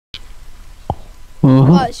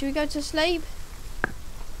Right, should we go to sleep?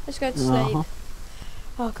 Let's go to sleep. Uh-huh.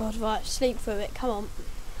 Oh god, right, sleep through it, come on.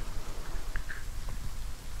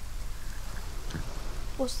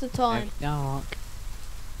 What's the time? Very dark.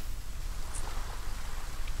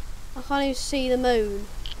 I can't even see the moon.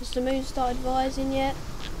 Has the moon started rising yet?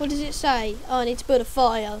 What does it say? Oh, I need to build a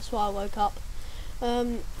fire, that's why I woke up.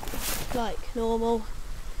 Like normal.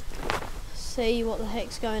 See what the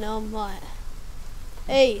heck's going on. Right.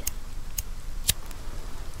 Hey.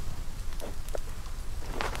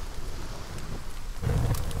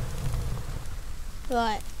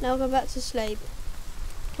 Right, now go back to sleep.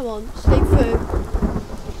 Come on, sleep through.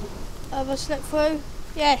 Have I slept through?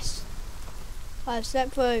 Yes. I've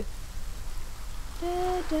slept through. Do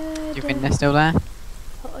you think they're still there?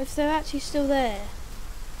 Oh, if they're actually still there.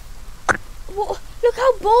 What? Look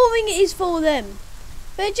how boring it is for them.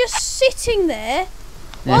 They're just sitting there.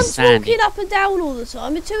 They're One's standing. walking up and down all the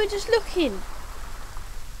time, and two are just looking.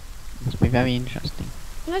 Must be very interesting.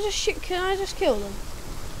 Can I just kill them?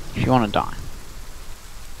 If you want to die.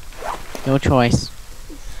 Your choice.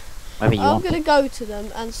 Whether you I'm want. gonna go to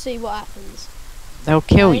them and see what happens. They'll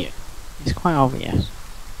kill Okay. you. It's quite obvious.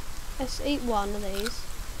 Let's eat one of these.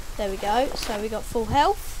 There we go. So we got full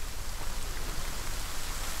health.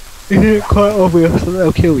 Isn't it quite obvious that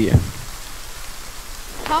they'll kill you?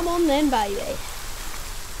 Come on then, baby.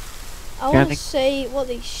 I want to see what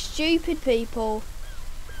these stupid people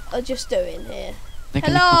are just doing here. They're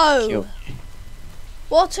gonna Hello! kill you.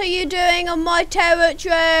 What are you doing on my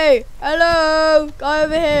territory? Hello! Go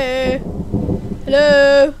over here.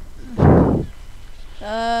 Hello!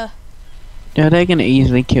 Yeah, they're gonna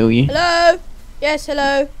easily kill you. Hello? Yes,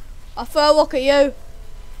 hello. I'll throw a rock at you.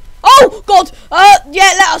 Oh, God!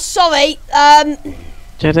 Yeah, let us, sorry.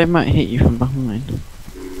 So they might hit you from behind.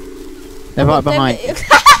 They're right behind you.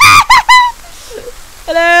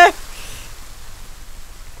 Hello?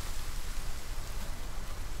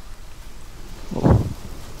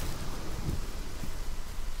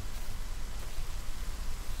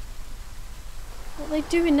 What are they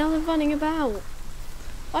doing now? They're running about.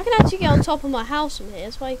 I can actually get on top of my house from here.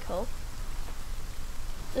 It's way cool.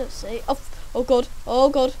 Let's see. Oh God! Oh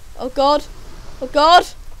God! Oh God! Oh God!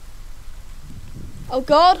 Oh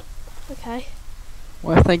God! Okay.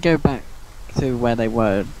 What if they go back to where they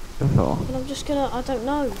were before? But I'm just gonna. I don't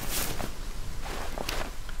know.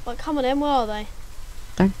 Like, come on, then. Where are they?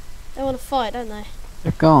 Don't- They want to fight, don't they?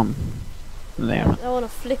 They're gone. There. They want to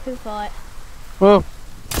flipping fight. Whoa.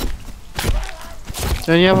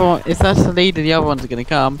 So the other one, if that's the leader, the other ones are gonna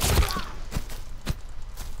come.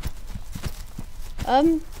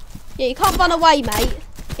 Yeah, you can't run away, mate.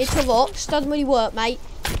 It's a rocks. Doesn't really work, mate.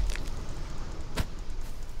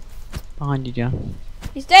 Behind you, Joe.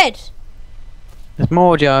 He's dead. There's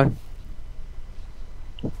more, Joe.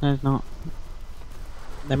 There's not.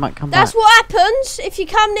 They might come That's back. what happens if you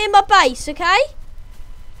come near my base, okay?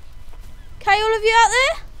 Okay, all of you out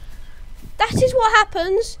there? That is what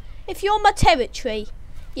happens if you're on my territory.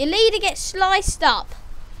 Your leader gets sliced up.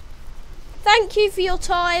 Thank you for your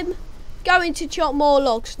time. Going to chop more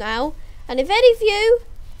logs now. And if any of you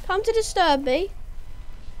come to disturb me,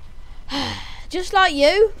 just like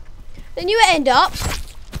you, then you end up...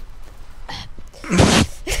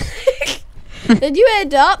 then you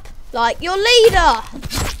end up like your leader.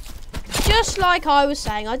 Just like I was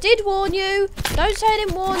saying. I did warn you. Don't say I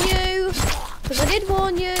didn't warn you. Because I did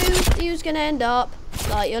warn you that you was going to end up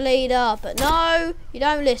like your leader. But no, you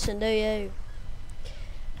don't listen, do you?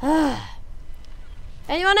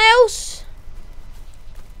 Anyone else?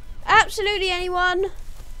 Absolutely anyone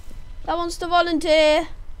that wants to volunteer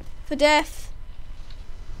for death?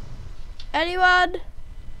 Anyone?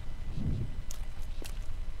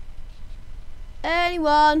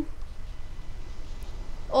 Anyone?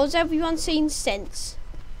 Or has everyone seen sense?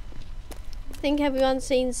 I think everyone's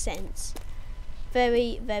seen sense.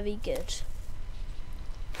 Very, very good.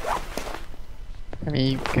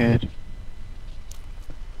 Very good.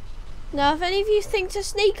 Now, if any of you think to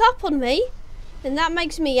sneak up on me, then that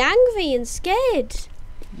makes me angry and scared.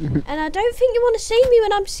 And I don't think you want to see me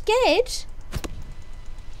when I'm scared.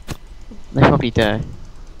 They probably do.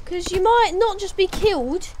 Because you might not just be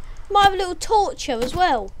killed, you might have a little torture as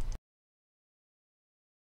well.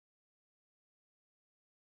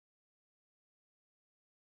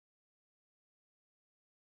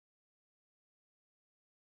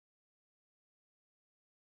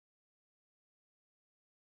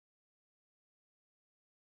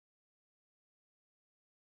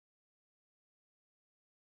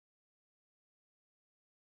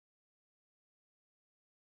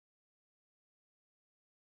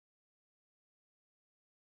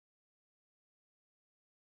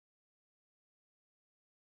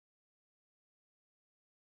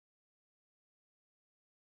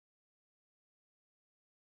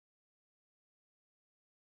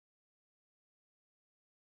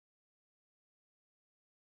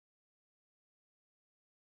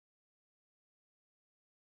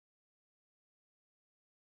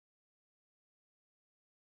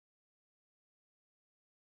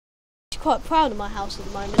 actually quite proud of my house at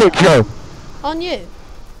the moment. Good job. Aren't you?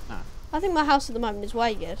 No. I think my house at the moment is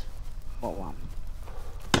way good. What one?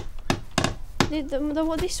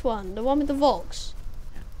 This one, the one with the Vox.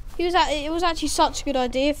 It was actually such a good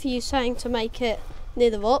idea for you saying to make it near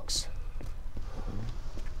the Vox.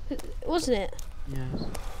 Wasn't it? Yes.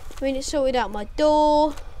 I mean, it sorted out my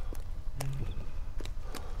door.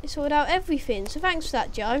 It sorted out everything. So thanks for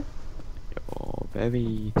that, Joe. You're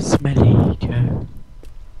very smelly, Joe.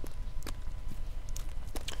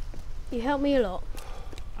 You helped me a lot.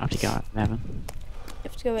 I have to go at 11. You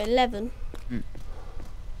have to go at 11. Mm.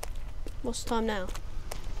 What's the time now?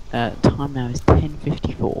 Time now is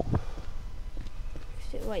 10:54.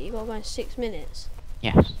 Wait, you got to go in 6 minutes.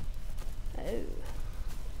 Yes. Oh.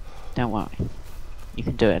 Don't worry. You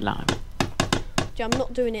can do it alone. Joe, I'm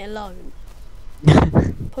not doing it alone.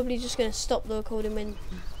 Probably just going to stop the recording when...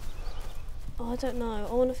 Oh, I don't know.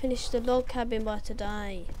 I want to finish the log cabin by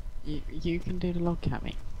today. You can do the log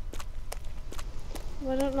cabin.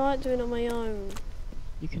 I don't like doing it on my own.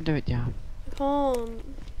 You can do it, Joe. I can't.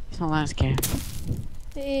 It's not that scary.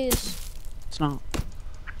 It is. It's not.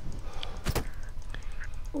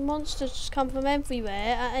 The monsters just come from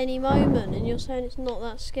everywhere at any moment, and you're saying it's not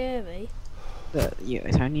that scary. But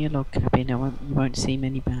it's only a log cabin. You won't see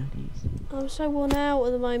many baddies. I'm so worn out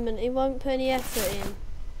at the moment. It won't put any effort in.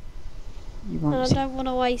 You And I won't. don't want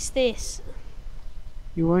to waste this.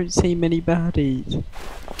 You won't see many baddies.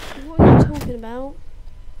 What are you talking about?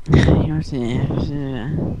 You won't see.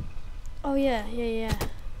 Oh yeah.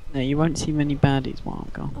 No, you won't see many baddies while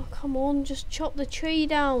I'm gone. Oh come on, just chop the tree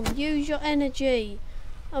down. Use your energy.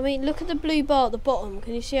 I mean, look at the blue bar at the bottom.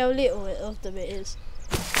 Can you see how little of them it is?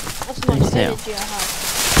 That's how much energy I have.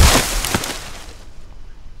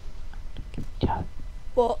 Joe.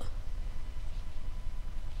 What?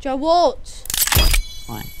 Joe, what?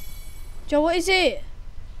 Why? Joe, what is it?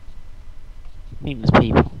 I think there's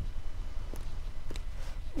people.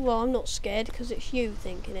 Well, I'm not scared because it's you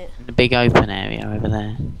thinking it. In the big open area over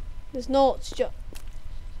there. There's not, Joe.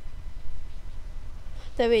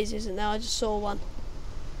 There is, isn't there? I just saw one.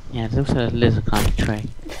 Yeah, there's also a lizard kind of tree.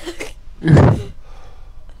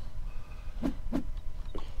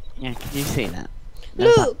 Yeah, can you see that?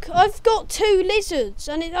 Look, I've got 2 lizards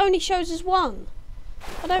and it only shows us 1.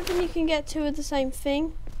 I don't think you can get 2 of the same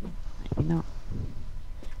thing. Maybe not.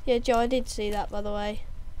 Yeah, Joe, I did see that, by the way.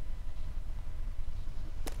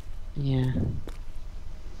 Yeah.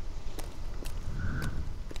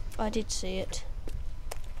 I did see it.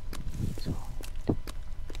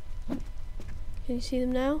 Can you see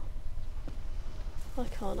them now? I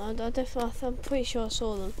can't. I'm pretty sure I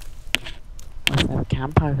saw them. Where's there a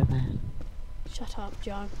camp over there? Shut up,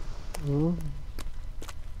 Joe. Ooh.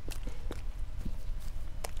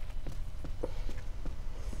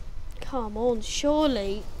 Come on,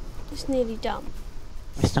 surely. It's nearly done.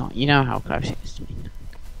 It's not. You know how close it is to me.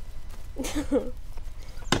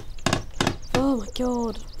 Oh my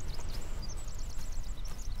god.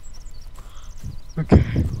 Okay,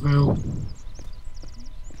 well.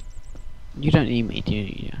 You don't need me, do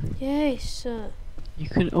you? Yes. You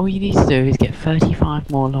can. All you need to do is get 35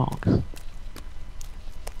 more logs.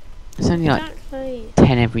 It's only like Exactly.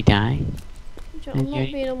 10 every day. Joe, I'm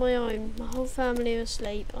not being on my own. My whole family are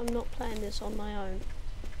asleep. I'm not playing this on my own.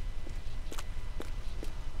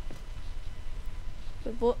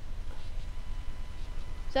 But what?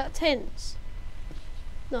 Is that tents?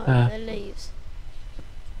 No, they're leaves.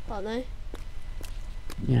 Aren't they?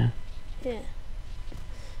 Yeah. Yeah.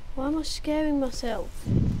 Why am I scaring myself?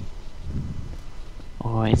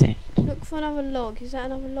 Or is it? Look for another log. Is that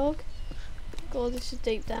another log? God, this is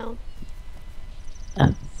deep down.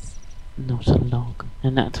 That's not a log.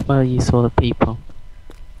 And that's where you saw the people.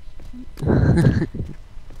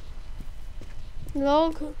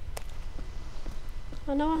 Log?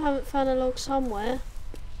 I know I haven't found a log somewhere.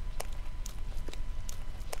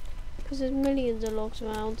 Because there's millions of logs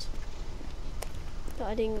around that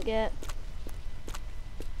I didn't get.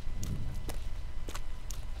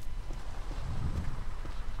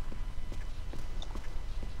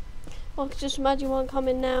 I could just imagine one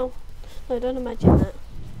coming now. No, don't imagine that.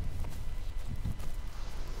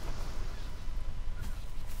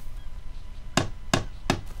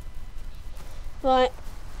 Right,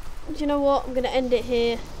 do you know what? I'm going to end it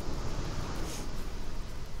here.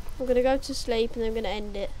 I'm going to go to sleep and then I'm going to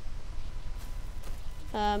end it.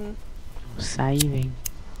 Saving.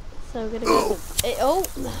 So we're going to go... oh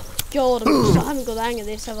my god, I haven't got the hang of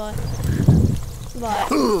this, have I?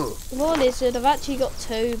 Right, more lizard. I've actually got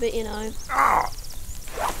 2, but you know,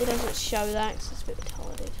 it doesn't show that because it's a bit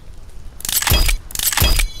retarded.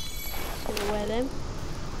 Just gonna wear them.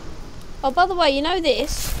 Oh, by the way, you know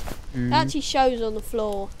this? It actually shows on the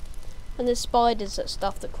floor. And there's spiders and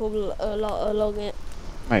stuff that crawl a lot along it.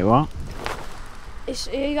 Wait, what?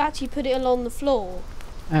 You actually put it along the floor.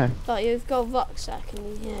 Oh. Like you've got a rucksack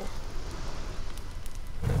and yeah.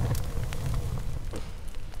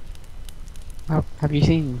 Oh, have you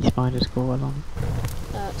seen the spiders crawl along?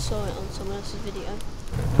 Saw it on someone else's video.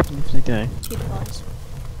 What happens if they do? PewDiePie's.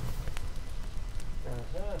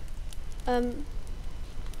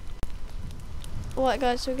 Alright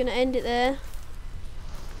guys, so we're gonna end it there.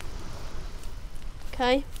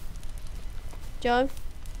 Okay. Joe?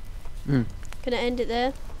 Gonna end it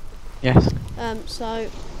there. Yes. So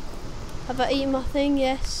have I eaten my thing?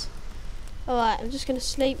 Yes. Alright, I'm just gonna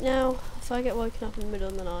sleep now. If I get woken up in the middle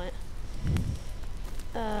of the night.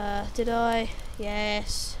 Did I?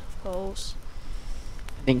 Yes, of course.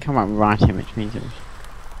 It didn't come up writing, which means it was...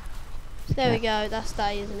 There we go, that's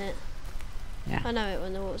day, isn't it? Yeah. I know it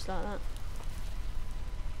when the water's like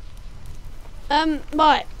that.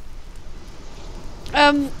 Right.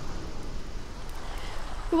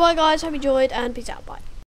 Goodbye guys, hope you enjoyed and peace out, bye.